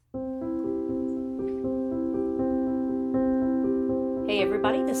Hey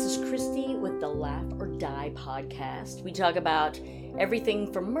everybody, this is Christy with the Laugh or Die podcast. We talk about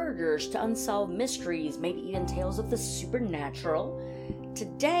everything from murders to unsolved mysteries, maybe even tales of the supernatural.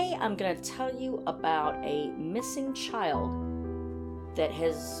 Today I'm going to tell you about a missing child that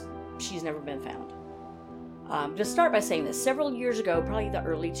she's never been found. To start by saying this, several years ago, probably the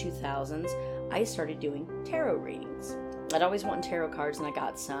early 2000s, I started doing tarot readings. I'd always wanted tarot cards and I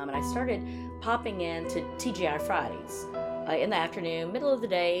got some, and I started popping into TGI Fridays in the afternoon, middle of the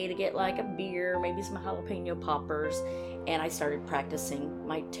day, to get like a beer, maybe some jalapeno poppers, and I started practicing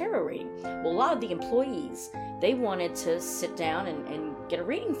my tarot reading. Well, a lot of the employees, they wanted to sit down and get a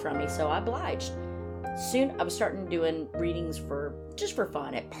reading from me, so I obliged. Soon I was starting doing readings just for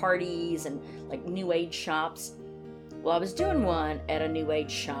fun at parties and like New Age shops. Well, I was doing one at a New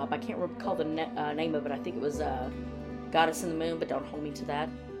Age shop. I can't recall the name of it. I think it was Goddess in the Moon, but don't hold me to that.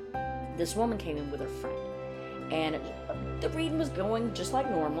 This woman came in with her friend, and the reading was going just like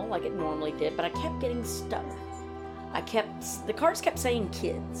normal, like it normally did, but I kept getting stuck. The cards kept saying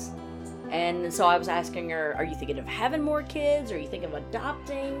kids. And so I was asking her, are you thinking of having more kids? Are you thinking of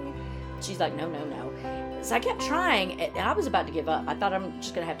adopting? She's like, no. So I kept trying, and I was about to give up. I thought I'm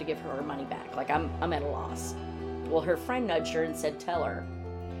just going to have to give her money back. Like, I'm at a loss. Well, her friend nudged her and said, tell her.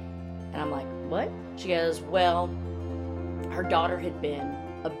 And I'm like, what? She goes, well, her daughter had been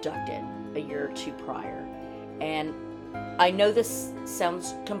abducted a year or two prior. And I know this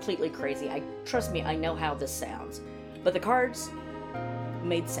sounds completely crazy. Trust me, I know how this sounds. But the cards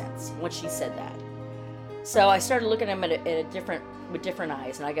made sense once she said that. So I started looking at them with different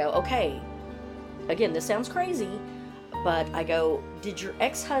eyes, and I go, okay, again, this sounds crazy, but I go, did your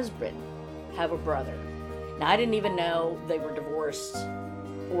ex-husband have a brother? Now, I didn't even know they were divorced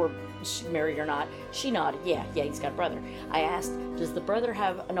or married or not. She nodded, yeah, he's got a brother. I asked, does the brother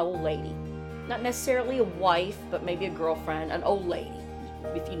have an old lady? Not necessarily a wife, but maybe a girlfriend, an old lady,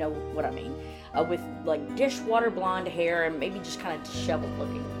 if you know what I mean, with like dishwater blonde hair and maybe just kind of disheveled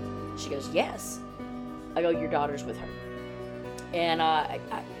looking. She goes, yes. I go, your daughter's with her. And I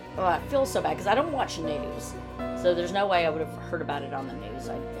feel so bad because I don't watch news, so there's no way I would have heard about it on the news.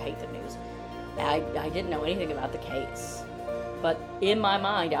 I hate the news. I didn't know anything about the case, but in my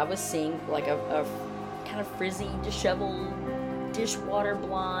mind I was seeing like a kind of frizzy, disheveled, dishwater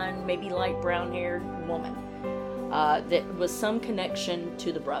blonde, maybe light brown haired woman that was some connection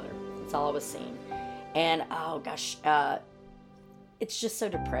to the brother. That's all I was seeing. And oh gosh, it's just so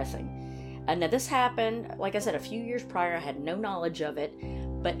depressing. Now this happened, like I said, a few years prior. I had no knowledge of it,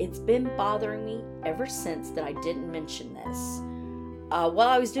 but it's been bothering me ever since that I didn't mention this. While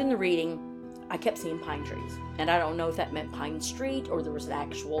I was doing the reading, I kept seeing pine trees, and I don't know if that meant Pine Street or there was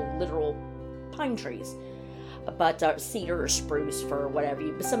actual literal pine trees, but cedar or spruce for whatever,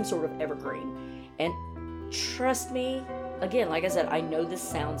 but some sort of evergreen. And trust me, again, like I said, I know this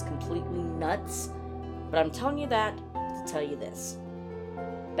sounds completely nuts, but I'm telling you that to tell you this.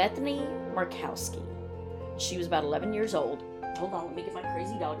 Bethany Markowski, she was about 11 years old. Hold on, let me get my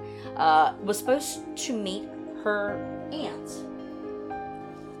crazy dog. Was supposed to meet her aunt.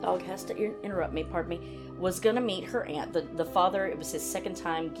 Dog has to interrupt me, pardon me. Was going to meet her aunt. The father, it was his second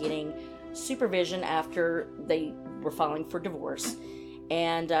time getting supervision after they were filing for divorce.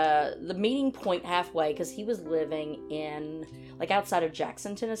 And the meeting point halfway, because he was living in, like outside of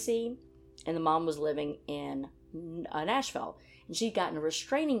Jackson, Tennessee, and the mom was living in Nashville. And she'd gotten a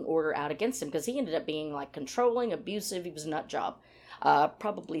restraining order out against him because he ended up being like controlling, abusive. He was a nut job.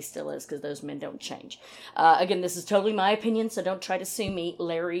 Probably still is because those men don't change. Again, this is totally my opinion, so don't try to sue me,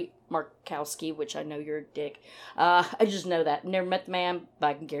 Larry Markowski, which I know you're a dick. I just know that. Never met the man, but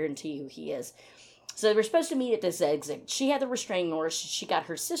I can guarantee who he is. So they were supposed to meet at this exit. She had the restraining order. She got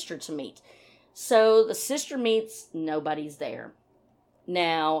her sister to meet. So the sister meets, nobody's there.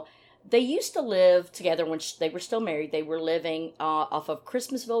 Now, they used to live together when they were still married. They were living off of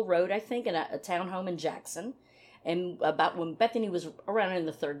Christmasville Road, I think, in a townhome in Jackson. And about when Bethany was around in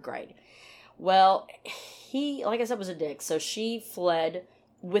the 3rd grade. Well, he, like I said, was a dick. So she fled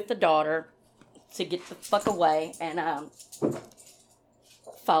with the daughter to get the fuck away and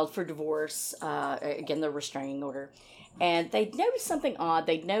filed for divorce. Again, the restraining order. And they noticed something odd.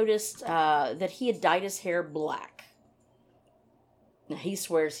 They noticed that he had dyed his hair black. Now, he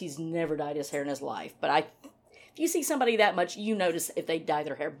swears he's never dyed his hair in his life. But if you see somebody that much, you notice if they dye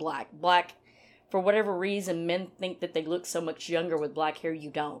their hair black. Black, for whatever reason, men think that they look so much younger with black hair. You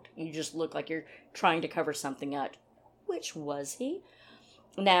don't. You just look like you're trying to cover something up. Which was he?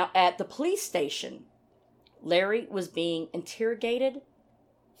 Now, at the police station, Larry was being interrogated,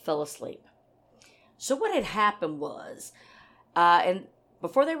 fell asleep. So what had happened was, and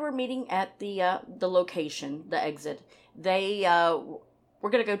before they were meeting at the location, the exit, they we're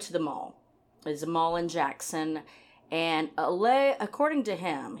going to go to the mall. There's a mall in Jackson. And according to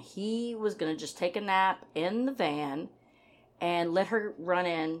him, he was going to just take a nap in the van and let her run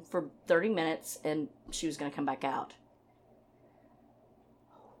in for 30 minutes and she was going to come back out.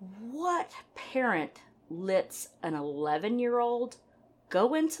 What parent lets an 11-year-old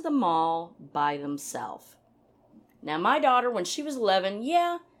go into the mall by themselves? Now, my daughter, when she was 11,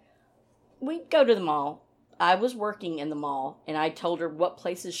 we'd go to the mall. I was working in the mall, and I told her what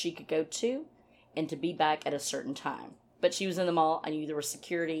places she could go to and to be back at a certain time. But she was in the mall. I knew there was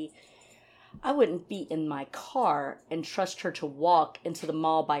security. I wouldn't be in my car and trust her to walk into the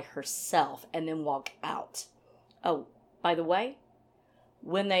mall by herself and then walk out. Oh, by the way,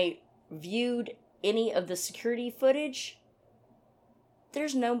 when they viewed any of the security footage,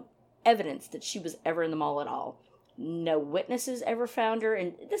 there's no evidence that she was ever in the mall at all. No witnesses ever found her,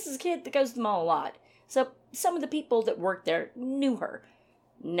 and this is a kid that goes to the mall a lot. So some of the people that worked there knew her.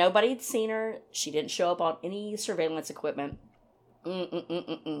 Nobody had seen her. She didn't show up on any surveillance equipment.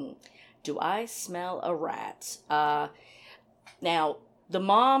 Do I smell a rat? Now, the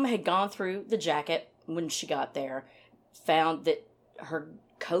mom had gone through the jacket when she got there, found that her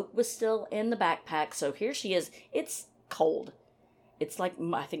coat was still in the backpack. So here she is. It's cold. It's like,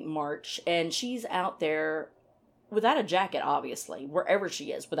 I think, March, and she's out there without a jacket, obviously, wherever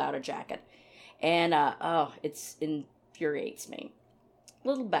she is without a jacket. And, it infuriates me.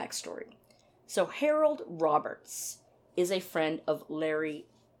 Little backstory. So Harold Roberts is a friend of Larry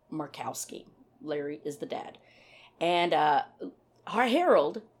Markowski. Larry is the dad. And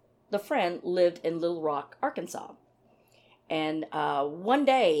Harold, the friend, lived in Little Rock, Arkansas. And one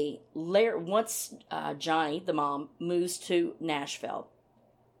day, once Johnny, the mom, moves to Nashville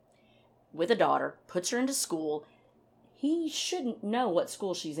with a daughter, puts her into school, he shouldn't know what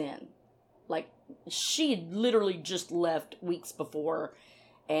school she's in. Like, she had literally just left weeks before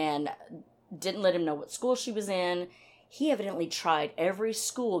and didn't let him know what school she was in. He evidently tried every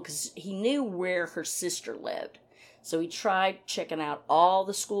school because he knew where her sister lived. So he tried checking out all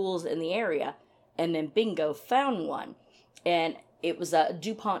the schools in the area, and then bingo, found one. And it was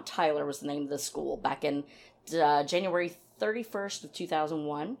DuPont Tyler was the name of the school back in January 31st of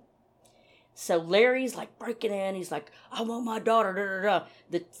 2001. So Larry's like breaking in. He's like, I want my daughter.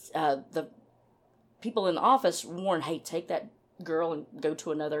 The people in the office warn, hey, take that girl and go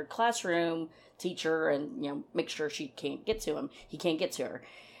to another classroom, teach her, and make sure she can't get to him. He can't get to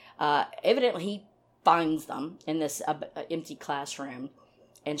her. Evidently, he finds them in this empty classroom,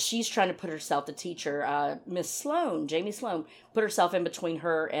 and she's trying to put herself, the teacher, Miss Sloan, Jamie Sloan, put herself in between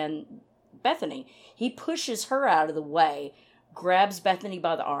her and Bethany. He pushes her out of the way, grabs Bethany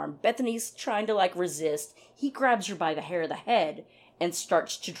by the arm. Bethany's trying to resist. He grabs her by the hair of the head and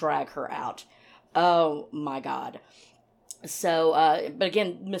starts to drag her out. Oh my God. So, but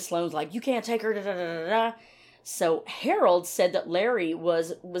again, Miss Sloan's like, you can't take her, da da da da. So Harold said that Larry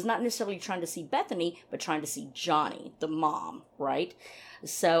was not necessarily trying to see Bethany, but trying to see Johnny, the mom, right?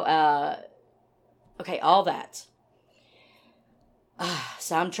 So, okay, all that.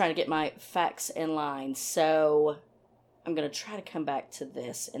 So I'm trying to get my facts in line. So I'm going to try to come back to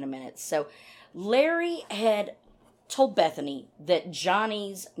this in a minute. So Larry had told Bethany that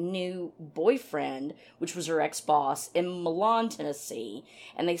Johnny's new boyfriend, which was her ex-boss, in Milan, Tennessee,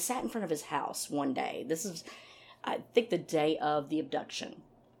 and they sat in front of his house one day. This is, I think, the day of the abduction.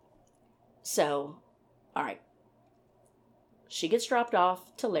 So, all right. She gets dropped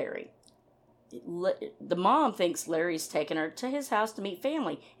off to Larry. The mom thinks Larry's taking her to his house to meet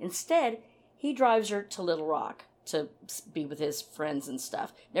family. Instead, he drives her to Little Rock to be with his friends and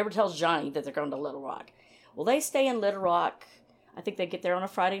stuff. Never tells Johnny that they're going to Little Rock. Well, they stay in Little Rock. I think they get there on a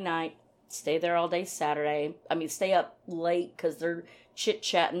Friday night, stay there all day Saturday. Stay up late because they're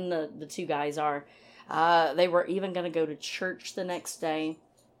chit-chatting, the two guys are. They were even going to go to church the next day.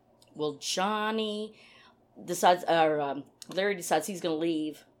 Well, Larry decides he's going to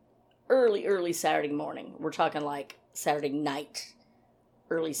leave early Saturday morning. We're talking Saturday night,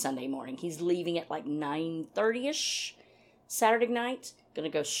 early Sunday morning. He's leaving at 9:30ish Saturday night.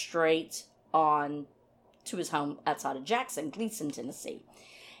 Going to go straight on to his home outside of Jackson, Gleason, Tennessee.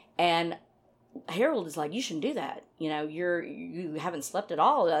 And Harold is like, you shouldn't do that. You haven't slept at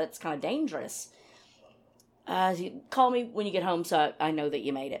all. That's kind of dangerous. Call me when you get home so I know that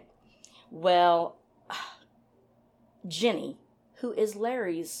you made it. Well, Jenny, who is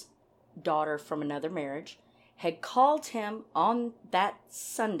Larry's daughter from another marriage, had called him on that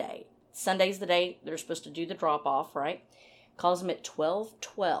Sunday. Sunday's the day they're supposed to do the drop-off, right? Calls him at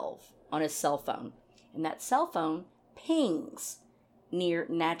 12:12 on his cell phone. And that cell phone pings near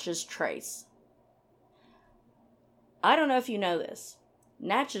Natchez Trace. I don't know if you know this,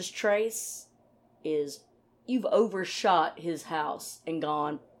 Natch's trace is you've overshot his house and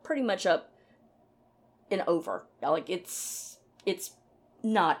gone pretty much up and over. Like, it's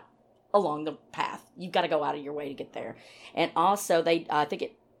not along the path. You've got to go out of your way to get there. And also, I think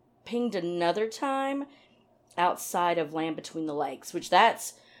it pinged another time outside of Land Between the Lakes, which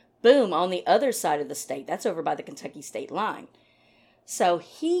that's, boom, on the other side of the state. That's over by the Kentucky state line. So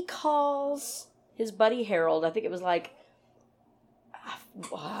he calls his buddy Harold. I think it was like,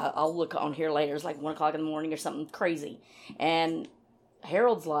 I'll look on here later. It's like 1 o'clock in the morning or something crazy. And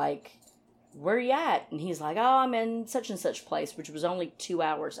Harold's like, where you at? And he's like, oh, I'm in such and such place, which was only 2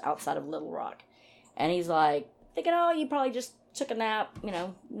 hours outside of Little Rock. And he's like, thinking, oh, you probably just took a nap,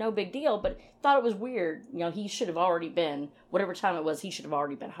 no big deal, but thought it was weird. He should have already been, whatever time it was, he should have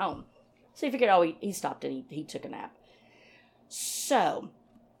already been home. So he figured, oh, he stopped and he took a nap. So,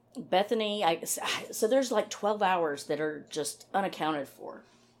 Bethany, so there's like 12 hours that are just unaccounted for,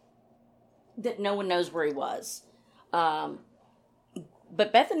 that no one knows where he was.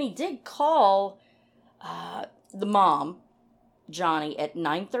 But Bethany did call the mom, Johnny, at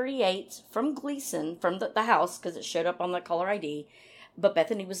 9:38 from Gleason, from the house, because it showed up on the caller ID. But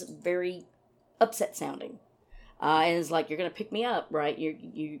Bethany was very upset sounding. And is like, you're going to pick me up, right?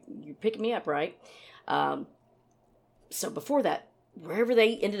 You're picking me up, right? So before that, wherever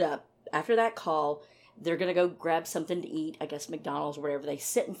they ended up, after that call, they're going to go grab something to eat, I guess McDonald's or whatever. They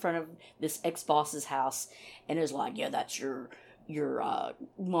sit in front of this ex-boss's house and is like, yeah, that's your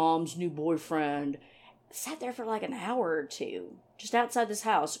mom's new boyfriend. Sat there for like an hour or two, just outside this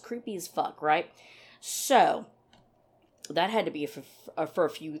house. Creepy as fuck, right? So, that had to be for a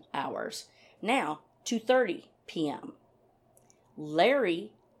few hours. Now, 2:30 p.m.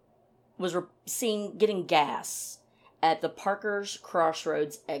 Larry was seen getting gas at the Parker's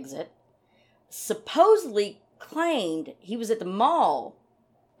Crossroads exit. Supposedly claimed he was at the mall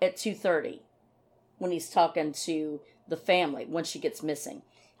at 2:30 when he's talking to the family when she gets missing.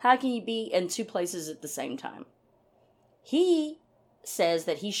 How can you be in two places at the same time? He says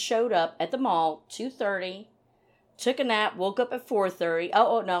that he showed up at the mall 2:30, took a nap, woke up at 4:30.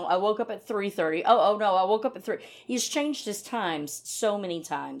 Oh no, I woke up at 3:30. Oh no, I woke up at 3. He's changed his times so many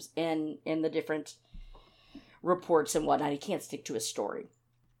times in the different reports and whatnot. He can't stick to his story.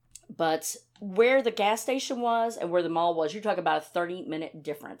 But where the gas station was and where the mall was, you're talking about a 30-minute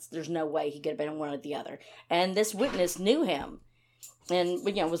difference. There's no way he could have been in one or the other. And this witness knew him and,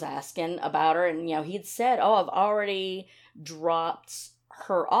 was asking about her. And, he had said, oh, I've already dropped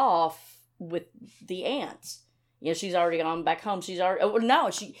her off with the aunt. She's already gone back home.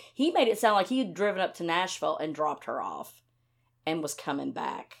 He made it sound like he had driven up to Nashville and dropped her off and was coming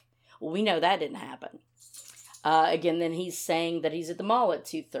back. Well, we know that didn't happen. Again, then he's saying that he's at the mall at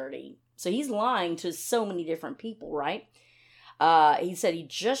 2:30. So he's lying to so many different people, right? He said he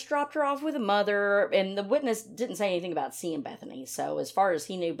just dropped her off with a mother, and the witness didn't say anything about seeing Bethany. So as far as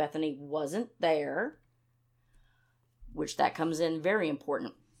he knew, Bethany wasn't there, which that comes in very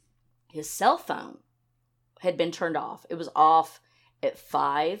important. His cell phone had been turned off. It was off at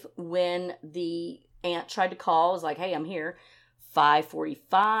 5 when the aunt tried to call. It was like, hey, I'm here.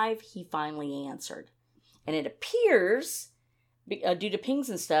 5:45, he finally answered. And it appears, due to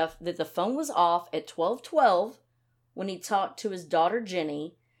pings and stuff, that the phone was off at 12:12 when he talked to his daughter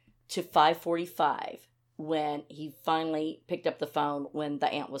Jenny to 5:45 when he finally picked up the phone when the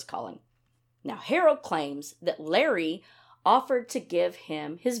aunt was calling. Now, Harold claims that Larry offered to give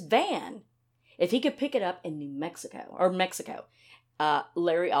him his van if he could pick it up in Mexico.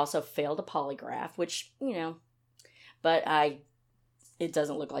 Larry also failed a polygraph, which, but it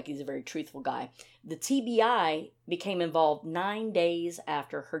doesn't look like he's a very truthful guy. The TBI became involved 9 days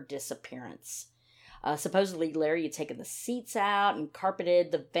after her disappearance. Supposedly, Larry had taken the seats out and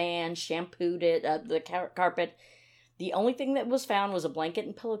carpeted the van, shampooed it, the carpet. The only thing that was found was a blanket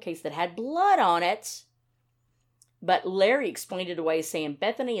and pillowcase that had blood on it. But Larry explained it away, saying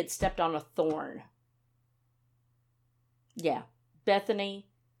Bethany had stepped on a thorn. Yeah, Bethany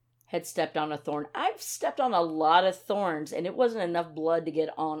had stepped on a thorn. I've stepped on a lot of thorns, and it wasn't enough blood to get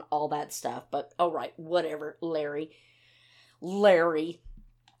on all that stuff. But, all right, whatever, Larry,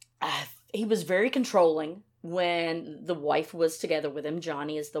 he was very controlling when the wife was together with him.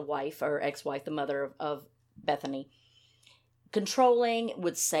 Johnny is the wife, or ex-wife, the mother of Bethany. Controlling,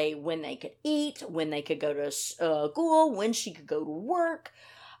 would say when they could eat, when they could go to school, when she could go to work.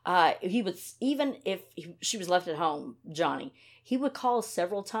 He would, even if she was left at home, Johnny, he would call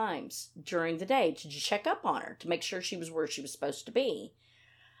several times during the day to check up on her, to make sure she was where she was supposed to be.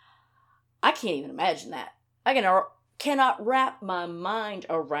 I can't even imagine that. I cannot wrap my mind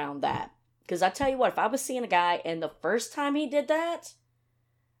around that. Because I tell you what, if I was seeing a guy and the first time he did that,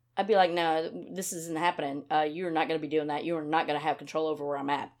 I'd be like, no, this isn't happening. You're not going to be doing that. You are not going to have control over where I'm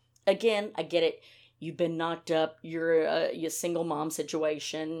at. Again, I get it. You've been knocked up. You're a single mom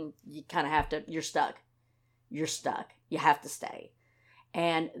situation. You kind of have to, you're stuck. You're stuck. You have to stay.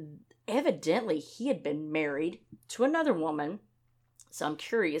 And evidently he had been married to another woman. So I'm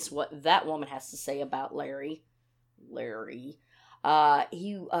curious what that woman has to say about Larry.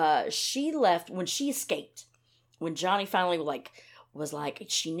 She left when she escaped. When Johnny finally was like,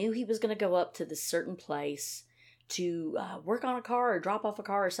 she knew he was going to go up to this certain place to work on a car or drop off a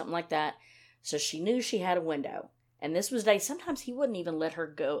car or something like that. So she knew she had a window. And this was day. Sometimes he wouldn't even let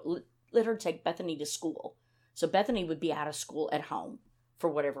her take Bethany to school. So Bethany would be out of school at home for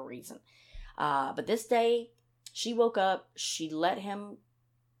whatever reason. But this day, she woke up. She let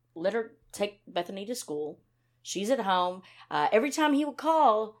her take Bethany to school. She's at home. Every time he would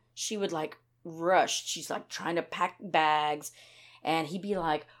call, she would rush. She's trying to pack bags. And he'd be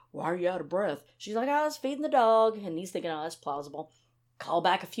like, why are you out of breath? She's like, I was feeding the dog. And he's thinking, oh, that's plausible. Call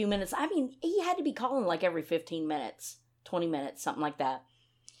back a few minutes. I mean, he had to be calling every 15 minutes, 20 minutes, something like that.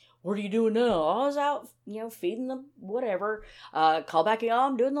 What are you doing now? I was out, feeding them, whatever. Call back,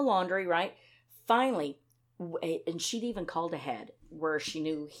 I'm doing the laundry, right? Finally, and she'd even called ahead where she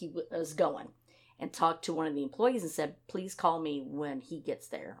knew he was going and talked to one of the employees and said, please call me when he gets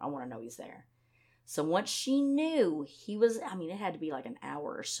there. I want to know he's there. So once she knew he was, it had to be an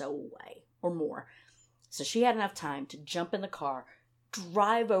hour or so away or more. So she had enough time to jump in the car,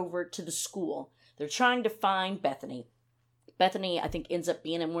 drive over to the school. They're trying to find Bethany. Bethany, I think, ends up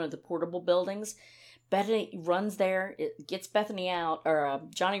being in one of the portable buildings. Bethany runs there, it gets Bethany out, or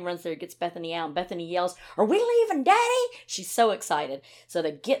Johnny runs there, gets Bethany out, and Bethany yells, are we leaving, Daddy? She's so excited. So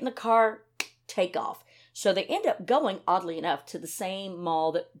they get in the car, take off. So they end up going, oddly enough, to the same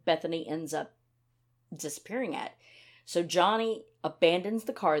mall that Bethany ends up disappearing at. So Johnny abandons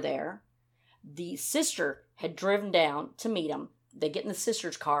the car there. The sister had driven down to meet him. They get in the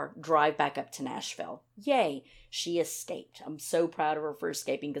sister's car, drive back up to Nashville. Yay, she escaped. I'm so proud of her for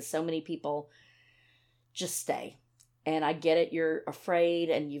escaping because so many people just stay. And I get it, you're afraid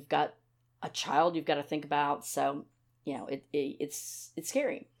and you've got a child you've got to think about. So, it's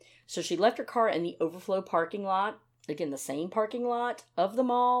scary. So she left her car in the overflow parking lot. Again, the same parking lot of the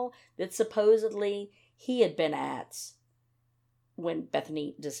mall that supposedly he had been at when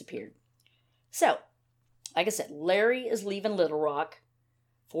Bethany disappeared. So, like I said, Larry is leaving Little Rock.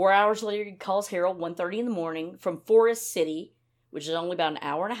 4 hours later, he calls Harold 1:30 in the morning from Forest City, which is only about an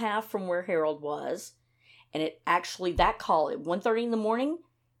hour and a half from where Harold was. And it actually, that call at 1:30 in the morning,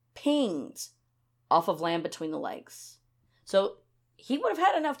 pings off of Land Between the Lakes. So he would have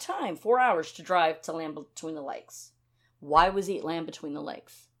had enough time, 4 hours, to drive to Land Between the Lakes. Why was he at Land Between the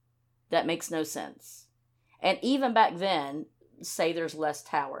Lakes? That makes no sense. And even back then, say there's less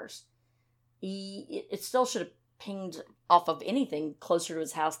towers, it still should have pinged off of anything closer to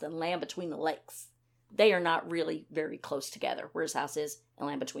his house than Land Between the Lakes. They are not really very close together, where his house is and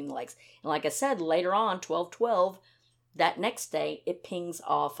Land Between the Lakes. And like I said, later on, 12/12, that next day, it pings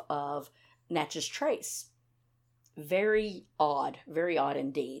off of Natchez Trace. Very odd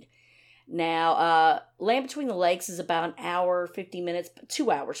indeed. Now, Land Between the Lakes is about an hour, 50 minutes,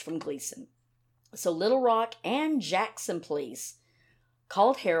 2 hours from Gleason. So Little Rock and Jackson police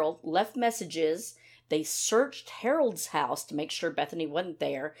called Harold, left messages. They searched Harold's house to make sure Bethany wasn't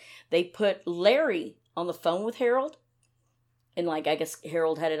there. They put Larry on the phone with Harold. And I guess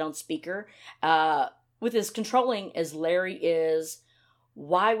Harold had it on speaker. With as controlling as Larry is,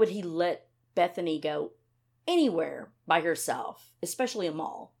 why would he let Bethany go anywhere by herself, especially a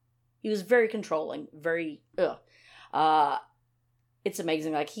mall? He was very controlling, very, it's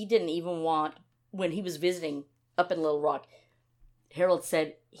amazing. He didn't even want, when he was visiting up in Little Rock, Harold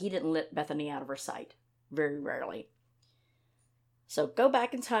said he didn't let Bethany out of her sight. Very rarely. So go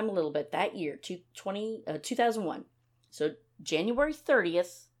back in time a little bit. That year, 2001. So January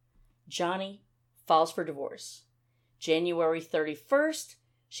 30th, Johnny files for divorce. January 31st,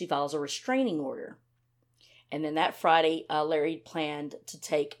 she files a restraining order. And then that Friday, Larry planned to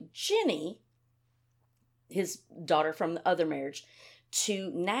take Jenny, his daughter from the other marriage,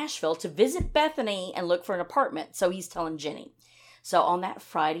 to Nashville to visit Bethany and look for an apartment. So he's telling Jenny. So on that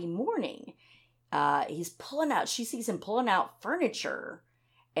Friday morning, she sees him pulling out furniture.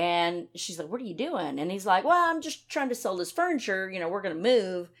 And she's like, what are you doing? And he's like, well, I'm just trying to sell this furniture. We're going to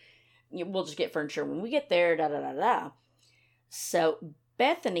move. We'll just get furniture when we get there, da-da-da-da. So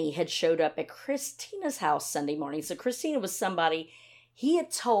Bethany had showed up at Christina's house Sunday morning. So Christina was somebody he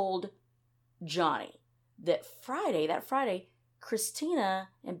had told Johnny that Friday, Christina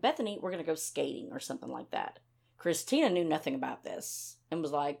and Bethany were going to go skating or something like that. Christina knew nothing about this and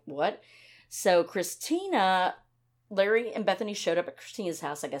was like, what? So Larry and Bethany showed up at Christina's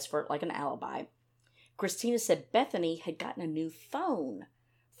house, I guess, for like an alibi. Christina said Bethany had gotten a new phone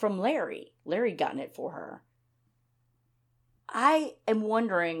from Larry. Larry gotten it for her. I am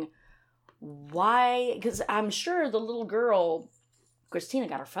wondering why, because I'm sure the little girl, Christina,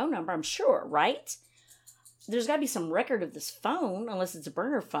 got her phone number, I'm sure, right? There's got to be some record of this phone, unless it's a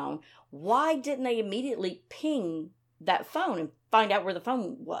burner phone. Why didn't they immediately ping that phone and find out where the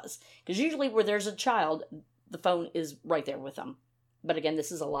phone was? Because usually where there's a child, the phone is right there with them. But again,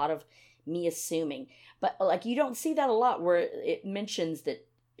 this is a lot of me assuming. But like, you don't see that a lot where it mentions that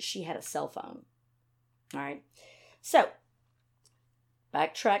she had a cell phone. All right. So,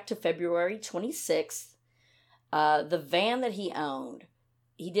 backtrack to February 26th. The van that he owned,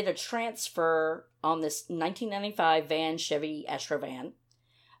 he did a transfer on this 1995 van, Chevy Astro van.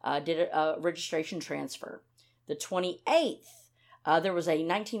 Did a registration transfer. The 28th, there was a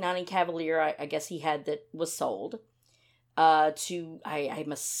 1990 Cavalier, I guess he had, that was sold to,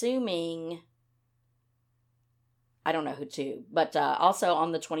 I'm assuming, I don't know who to, but also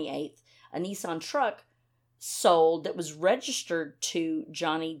on the 28th, a Nissan truck sold that was registered to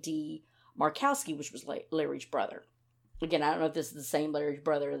Johnny D. Markowski, which was Larry's brother. Again, I don't know if this is the same Larry's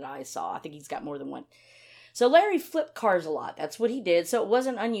brother that I saw. I think he's got more than one. So Larry flipped cars a lot. That's what he did. So it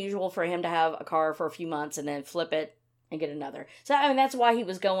wasn't unusual for him to have a car for a few months and then flip it and get another. So, I mean, that's why he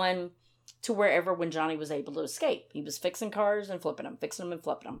was going to wherever when Johnny was able to escape. He was fixing cars and flipping them, fixing them and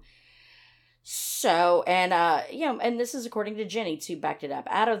flipping them. So, and, and this is according to Jenny, too, backed it up.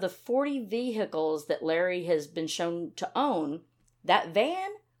 Out of the 40 vehicles that Larry has been shown to own, that van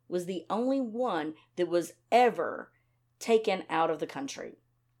was the only one that was ever taken out of the country.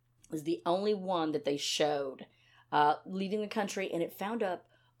 It was the only one that they showed leaving the country, and it found up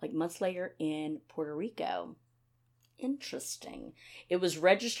like months later in Puerto Rico. Interesting. It was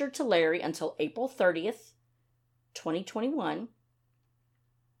registered to Larry until April 30th, 2021.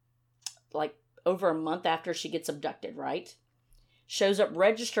 Like over a month after she gets abducted, right? Shows up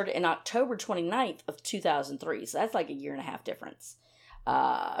registered in October 29th of 2003. So that's like a year and a half difference.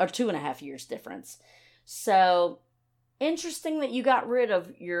 Or 2.5 years difference. So, interesting that you got rid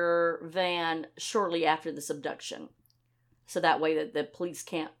of your van shortly after this abduction. So that way that the police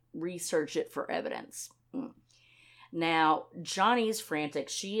can't research it for evidence. Now, Johnny's frantic.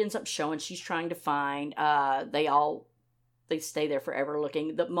 She ends up showing she's trying to find, they stay there forever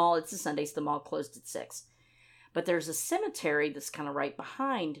looking. The mall, it's a Sunday, so the mall closed at 6. But there's a cemetery that's kind of right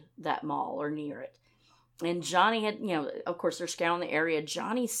behind that mall or near it. And Johnny had, of course, they're scouring the area.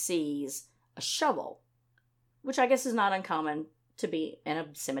 Johnny sees a shovel, which I guess is not uncommon to be in a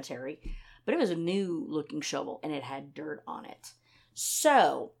cemetery. But it was a new-looking shovel, and it had dirt on it.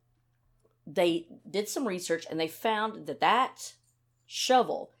 So, they did some research, and they found that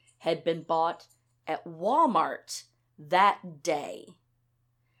shovel had been bought at Walmart that day.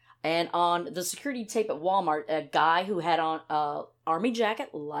 And on the security tape at Walmart, a guy who had on an army jacket,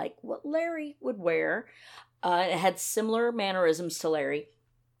 like what Larry would wear, it had similar mannerisms to Larry,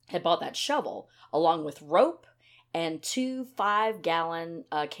 had bought that shovel, along with rope and 2 5-gallon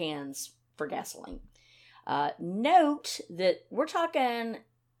cans for gasoline. Note that we're talking,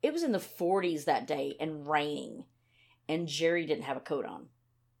 it was in the 40s that day and raining, and Jerry didn't have a coat on.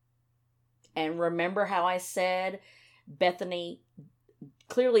 And remember how I said Bethany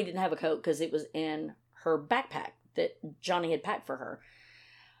clearly didn't have a coat because it was in her backpack that Johnny had packed for her.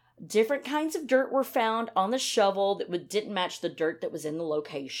 Different kinds of dirt were found on the shovel that didn't match the dirt that was in the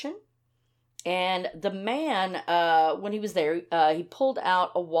location. And the man, when he was there, he pulled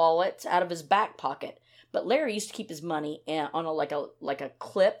out a wallet out of his back pocket. But Larry used to keep his money on a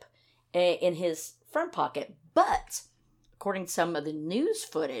clip in his front pocket. But according to some of the news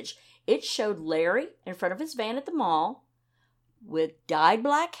footage, it showed Larry in front of his van at the mall with dyed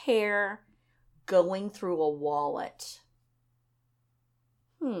black hair going through a wallet.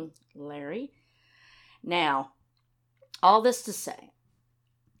 Larry. Now, all this to say,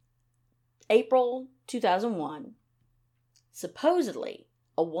 April 2001, supposedly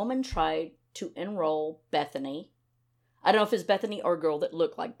a woman tried to enroll Bethany, I don't know if it's Bethany or a girl that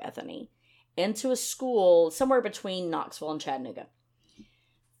looked like Bethany, into a school somewhere between Knoxville and Chattanooga.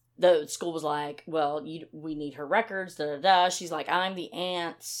 The school was like, well, we need her records, da-da-da. She's like, I'm the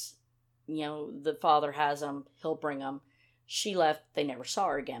aunt. The father has them. He'll bring them. She left. They never saw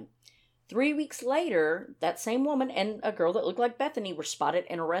her again. 3 weeks later, that same woman and a girl that looked like Bethany were spotted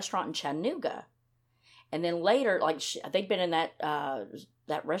in a restaurant in Chattanooga. And then later, they'd been in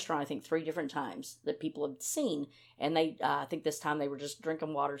that restaurant, I think, 3 different times that people had seen. And I think this time they were just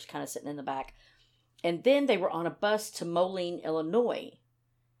drinking waters, kind of sitting in the back. And then they were on a bus to Moline, Illinois.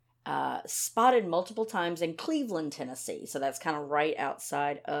 Spotted multiple times in Cleveland, Tennessee. So that's kind of right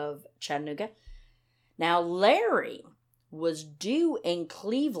outside of Chattanooga. Now, Larry was due in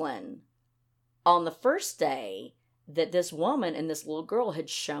Cleveland on the first day that this woman and this little girl had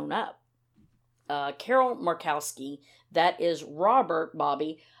shown up. Carol Markowski, that is Robert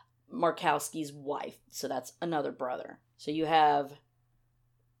Bobby Markowski's wife. So that's another brother. So you have,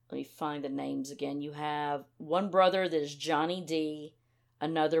 let me find the names again. You have one brother that is Johnny D,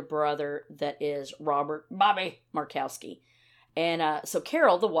 another brother that is Robert Bobby Markowski. And so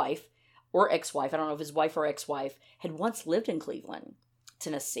Carol, the wife, or ex-wife, I don't know if his wife or ex-wife, had once lived in Cleveland,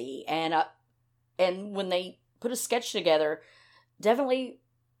 Tennessee. And when they put a sketch together, definitely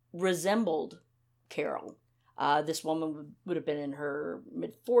resembled Carol. This woman would have been in her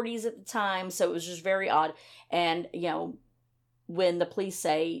mid-40s at the time, so it was just very odd. And, when the police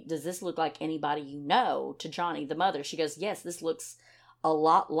say, does this look like anybody you know, to Johnny, the mother, she goes, yes, this looks a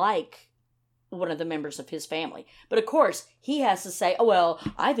lot like one of the members of his family. But of course, he has to say, oh, well,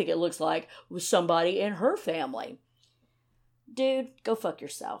 I think it looks like somebody in her family. Dude, go fuck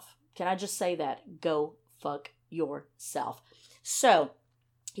yourself. Can I just say that? Go fuck yourself. So,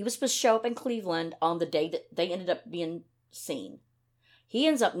 he was supposed to show up in Cleveland on the day that they ended up being seen. He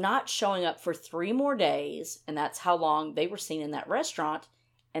ends up not showing up for 3 more days, and that's how long they were seen in that restaurant,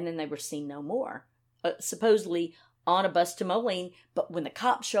 and then they were seen no more. Supposedly on a bus to Moline, but when the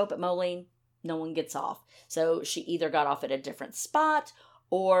cops show up at Moline, no one gets off. So she either got off at a different spot,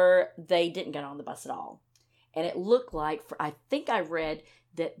 or they didn't get on the bus at all. And it looked like, I think I read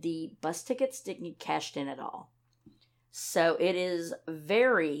that the bus tickets didn't get cashed in at all. So it is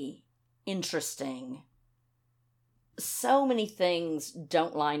very interesting. So many things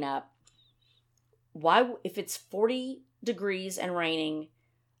don't line up. Why, if it's 40 degrees and raining,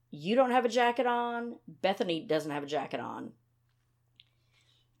 you don't have a jacket on, Bethany doesn't have a jacket on.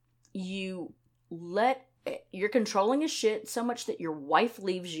 You're controlling his shit so much that your wife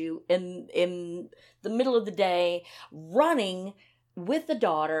leaves you in the middle of the day running with the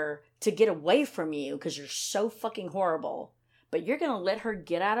daughter to get away from you because you're so fucking horrible. But you're going to let her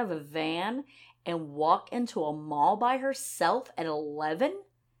get out of a van and walk into a mall by herself at 11?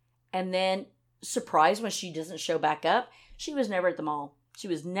 And then, surprised when she doesn't show back up, she was never at the mall. She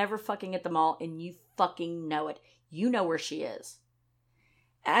was never fucking at the mall, and you fucking know it. You know where she is.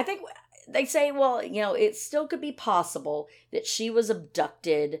 And I think they say, well, it still could be possible that she was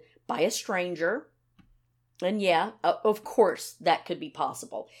abducted by a stranger. And yeah, of course, that could be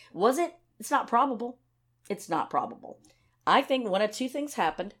possible. Was it? It's not probable. It's not probable. I think one of two things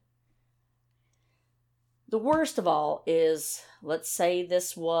happened. The worst of all is, let's say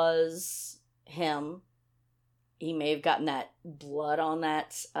this was him. He may have gotten that blood on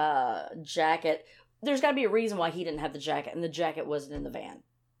that jacket. There's got to be a reason why he didn't have the jacket, and the jacket wasn't in the van.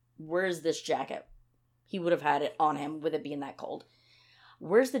 Where's this jacket? He would have had it on him with it being that cold.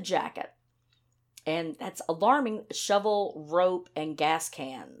 Where's the jacket? And that's alarming. Shovel, rope, and gas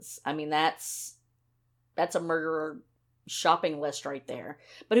cans. I mean, that's a murderer shopping list right there.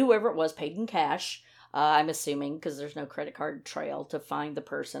 But whoever it was paid in cash, I'm assuming, because there's no credit card trail to find the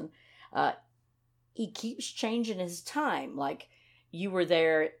person. He keeps changing his time. Like, you were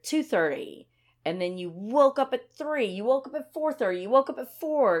there at 2:30, and then you woke up at 3, you woke up at 4:30, you woke up at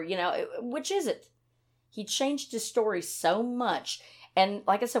 4, which is it? He changed his story so much. And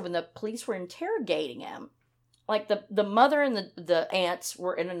like I said, when the police were interrogating him, like the mother and the aunts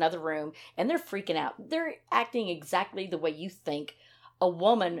were in another room, and they're freaking out. They're acting exactly the way you think a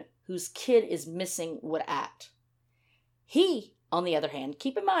woman whose kid is missing would act. He, on the other hand,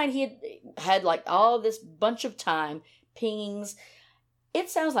 keep in mind, he had like all this bunch of time, pings. It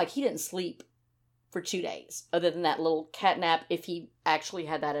sounds like he didn't sleep for 2 days, other than that little cat nap, if he actually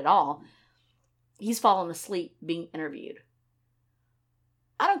had that at all. He's fallen asleep being interviewed.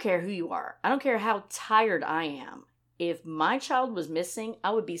 I don't care who you are. I don't care how tired I am. If my child was missing, I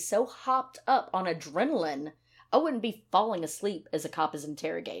would be so hopped up on adrenaline, I wouldn't be falling asleep as a cop is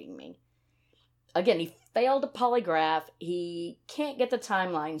interrogating me. Again, he failed a polygraph. He can't get the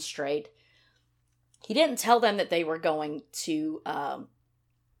timeline straight. He didn't tell them that they were going to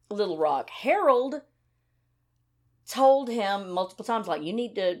Little Rock. Harold told him multiple times, like, you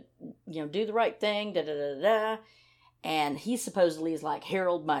need to, do the right thing, da-da-da-da. And he supposedly is like,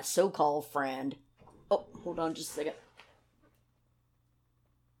 Harold, my so-called friend. Oh, hold on just a second.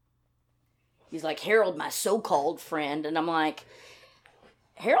 He's like, Harold, my so-called friend. And I'm like,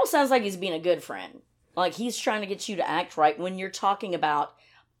 Harold sounds like he's being a good friend. Like, he's trying to get you to act right when you're talking about,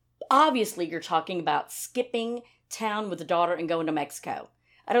 obviously you're talking about skipping town with the daughter and going to Mexico.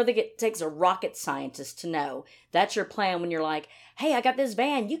 I don't think it takes a rocket scientist to know that's your plan when you're like, hey, I got this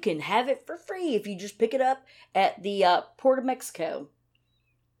van. You can have it for free if you just pick it up at the Port of Mexico.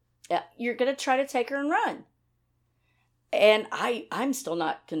 You're going to try to take her and run. And I'm still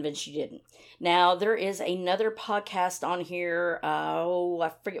not convinced you didn't. Now, there is another podcast on here.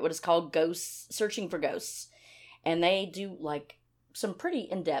 I forget what it's called. Ghosts, Searching for Ghosts. And they do like some pretty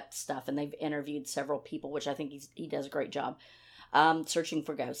in-depth stuff. And they've interviewed several people, which I think he does a great job. Searching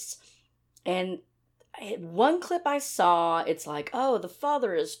for Ghosts. And one clip I saw, it's like, oh, the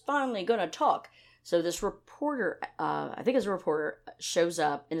father is finally going to talk. So this reporter, I think it's a reporter, shows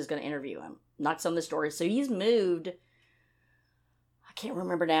up and is going to interview him. Knocks on this door. So he's moved. I can't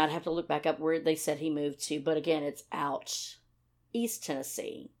remember now. I'd have to look back up where they said he moved to. But again, it's out East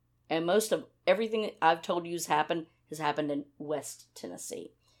Tennessee. And most of everything I've told you has happened in West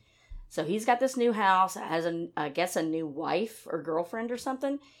Tennessee. So he's got this new house, has I guess a new wife or girlfriend or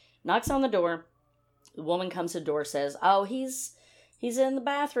something. Knocks on the door. The woman comes to the door, says, oh, he's in the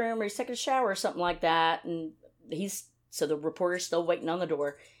bathroom or he's taking a shower or something like that. And so the reporter's still waiting on the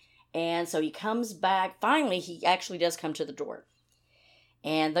door. And so he comes back. Finally, he actually does come to the door.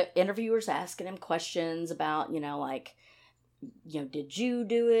 And the interviewer's asking him questions about, did you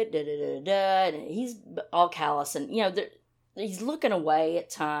do it? Da, da, da, da. And he's all callous and, he's looking away at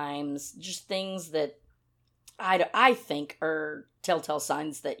times. Just things that I think are telltale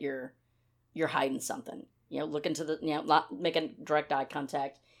signs that you're hiding something. Looking to not making direct eye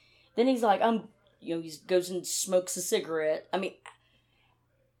contact. Then he's like, he goes and smokes a cigarette. I mean,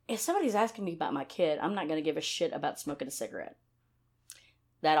 if somebody's asking me about my kid, I'm not going to give a shit about smoking a cigarette.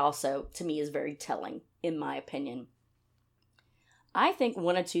 That also, to me, is very telling, in my opinion. I think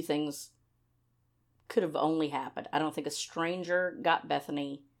one of two things could have only happened. I don't think a stranger got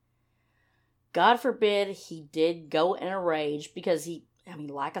Bethany. God forbid he did go in a rage because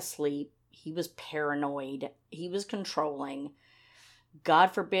lack of sleep. He was paranoid. He was controlling.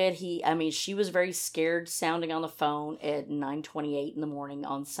 God forbid she was very scared sounding on the phone at 9:28 in the morning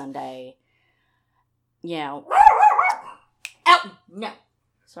on Sunday. Ow! No.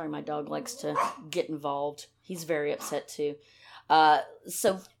 Sorry, my dog likes to get involved. He's very upset too.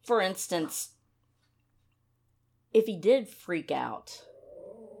 So, for instance, if he did freak out,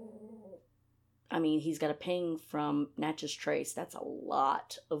 he's got a ping from Natchez Trace. That's a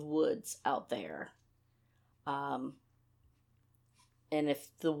lot of woods out there. And if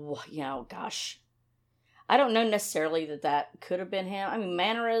gosh, I don't know necessarily that could have been him.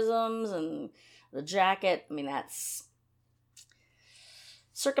 Mannerisms and the jacket, that's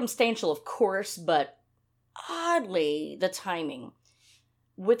circumstantial, of course, but oddly, the timing.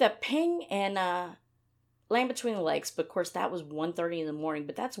 With a ping and Land Between the Lakes, but of course that was 1:30 in the morning,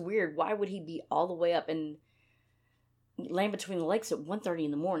 but that's weird. Why would he be all the way up in Land Between the Lakes at 1:30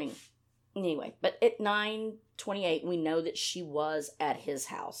 in the morning? Anyway, but at 9:28, we know that she was at his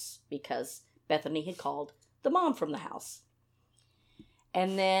house because Bethany had called the mom from the house.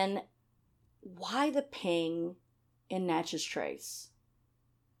 And then, why the ping in Natchez Trace?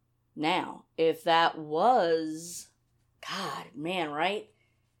 Now, if that was, God, man, right?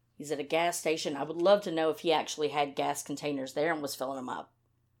 He's at a gas station. I would love to know if he actually had gas containers there and was filling them up.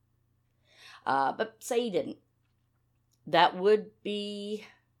 But say he didn't. That would be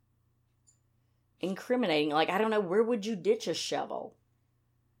incriminating. I don't know, where would you ditch a shovel?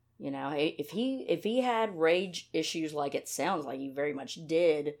 If he had rage issues like it sounds like he very much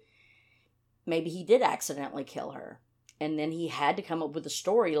did, maybe he did accidentally kill her. And then he had to come up with a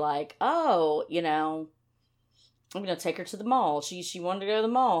story like, oh, I'm going to take her to the mall. She wanted to go to the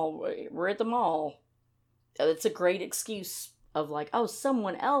mall. We're at the mall. It's a great excuse of oh,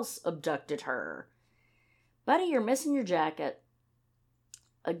 someone else abducted her. Buddy, you're missing your jacket.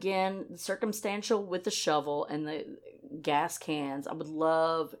 Again, circumstantial with the shovel and the gas cans. I would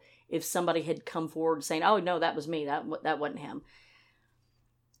love if somebody had come forward saying, oh, no, that was me. That wasn't him.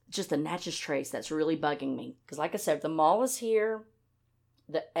 Just the Natchez Trace that's really bugging me. Because like I said, the mall is here.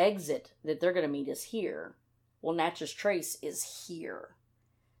 The exit that they're going to meet is here. Well, Natchez Trace is here.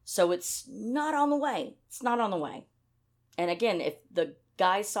 So it's not on the way. It's not on the way. And again, if the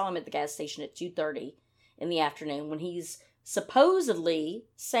guy saw him at the gas station at 2:30 in the afternoon when he's supposedly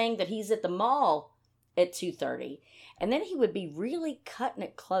saying that he's at the mall at 2:30, and then he would be really cutting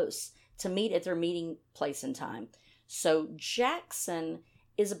it close to meet at their meeting place and time. So Jackson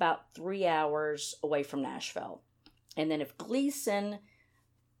is about 3 hours away from Nashville. And then if Gleason,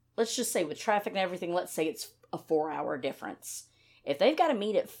 let's just say with traffic and everything, let's say it's a 4-hour difference. If they've got to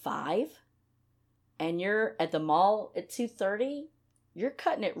meet at 5 and you're at the mall at 2:30, you're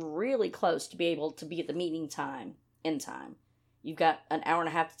cutting it really close to be able to be at the meeting time in time. You've got an hour and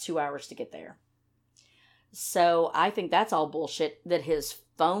a half to 2 hours to get there. So I think that's all bullshit. That his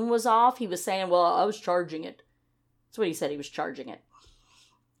phone was off. He was saying, well, I was charging it. That's what he said. He was charging it.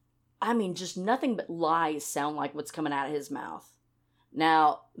 I mean, just nothing but lies sound like what's coming out of his mouth.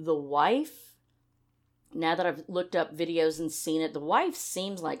 Now, the wife, now that I've looked up videos and seen it, the wife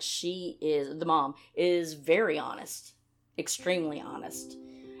seems like the mom is very honest. Extremely honest.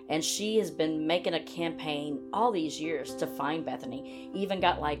 And she has been making a campaign all these years to find Bethany. Even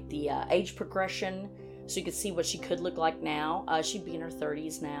got like the age progression so you could see what she could look like now. She'd be in her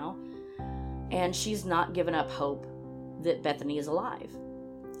 30s now. And she's not given up hope that Bethany is alive.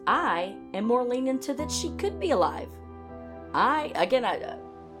 I am more lenient to that she could be alive. I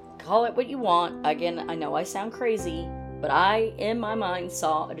call it what you want. Again, I know I sound crazy, but I, in my mind,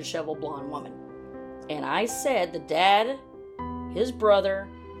 saw a disheveled blonde woman. And I said the dad, his brother,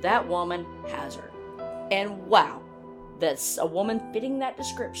 that woman has her. And wow, that's a woman fitting that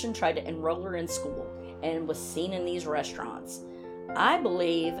description tried to enroll her in school and was seen in these restaurants. I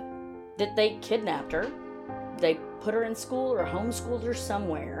believe that they kidnapped her. They put her in school or homeschooled her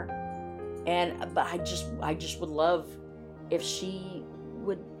somewhere. But I just would love if she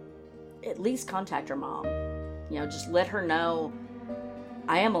would at least contact her mom. Just let her know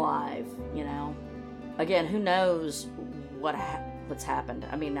I am alive, Again, who knows what's happened.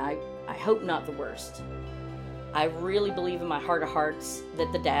 I mean, I hope not the worst. I really believe in my heart of hearts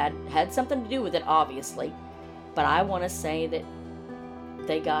that the dad had something to do with it, obviously. But I want to say that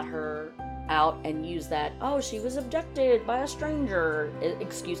they got her out and used that, oh, she was abducted by a stranger,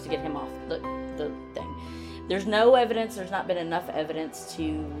 excuse to get him off the thing. There's no evidence. There's not been enough evidence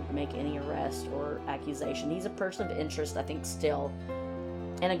to make any arrest or accusation. He's a person of interest, I think, still.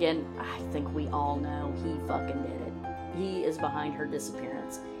 And again, I think we all know he fucking did it. He is behind her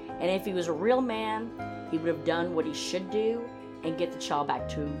disappearance. And if he was a real man, he would have done what he should do and get the child back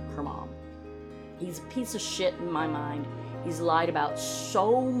to her mom. He's a piece of shit in my mind. He's lied about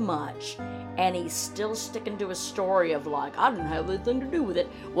so much, and he's still sticking to a story of like, I didn't have anything to do with it.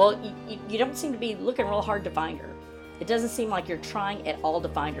 Well, you don't seem to be looking real hard to find her. It doesn't seem like you're trying at all to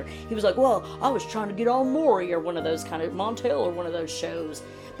find her. He was like, well, I was trying to get on Maury or one of those kind of Montel or one of those shows,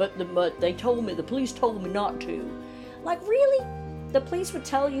 but the police told me not to. Like, really? The police would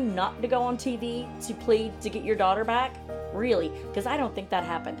tell you not to go on TV to plead to get your daughter back? Really? Because I don't think that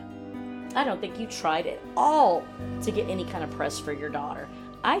happened. I don't think you tried at all to get any kind of press for your daughter.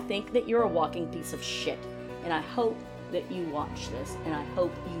 I think that you're a walking piece of shit. And I hope that you watch this, and I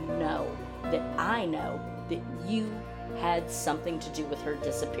hope you know that I know that you had something to do with her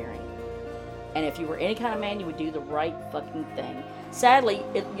disappearing. And if you were any kind of man, you would do the right fucking thing. Sadly,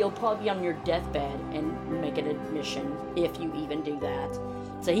 you'll probably be on your deathbed and make an admission, if you even do that.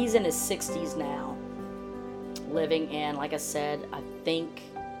 So he's in his 60s now, living in, like I said, I think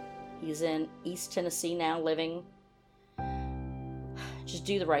he's in East Tennessee now, living. Just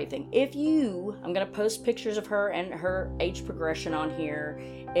do the right thing. I'm going to post pictures of her and her age progression on here.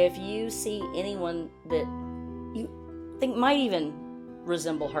 If you see anyone that you think might even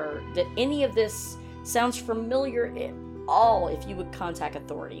resemble her, that any of this sounds familiar at all, if you would contact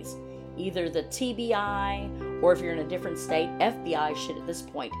authorities, either the TBI or if you're in a different state, FBI should at this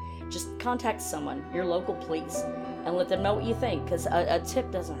point. Just contact someone, your local police, and let them know what you think, because a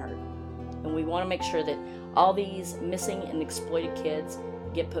tip doesn't hurt. And we want to make sure that all these missing and exploited kids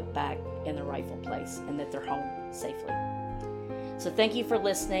get put back in their rightful place and that they're home safely. So thank you for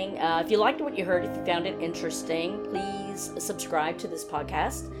listening. If you liked what you heard, if you found it interesting, please subscribe to this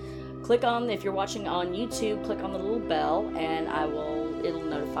podcast. If you're watching on YouTube, click on the little bell and it'll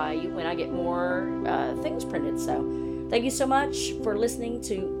notify you when I get more things printed. So thank you so much for listening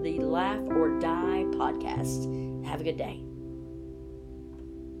to the Laugh or Die podcast. Have a good day.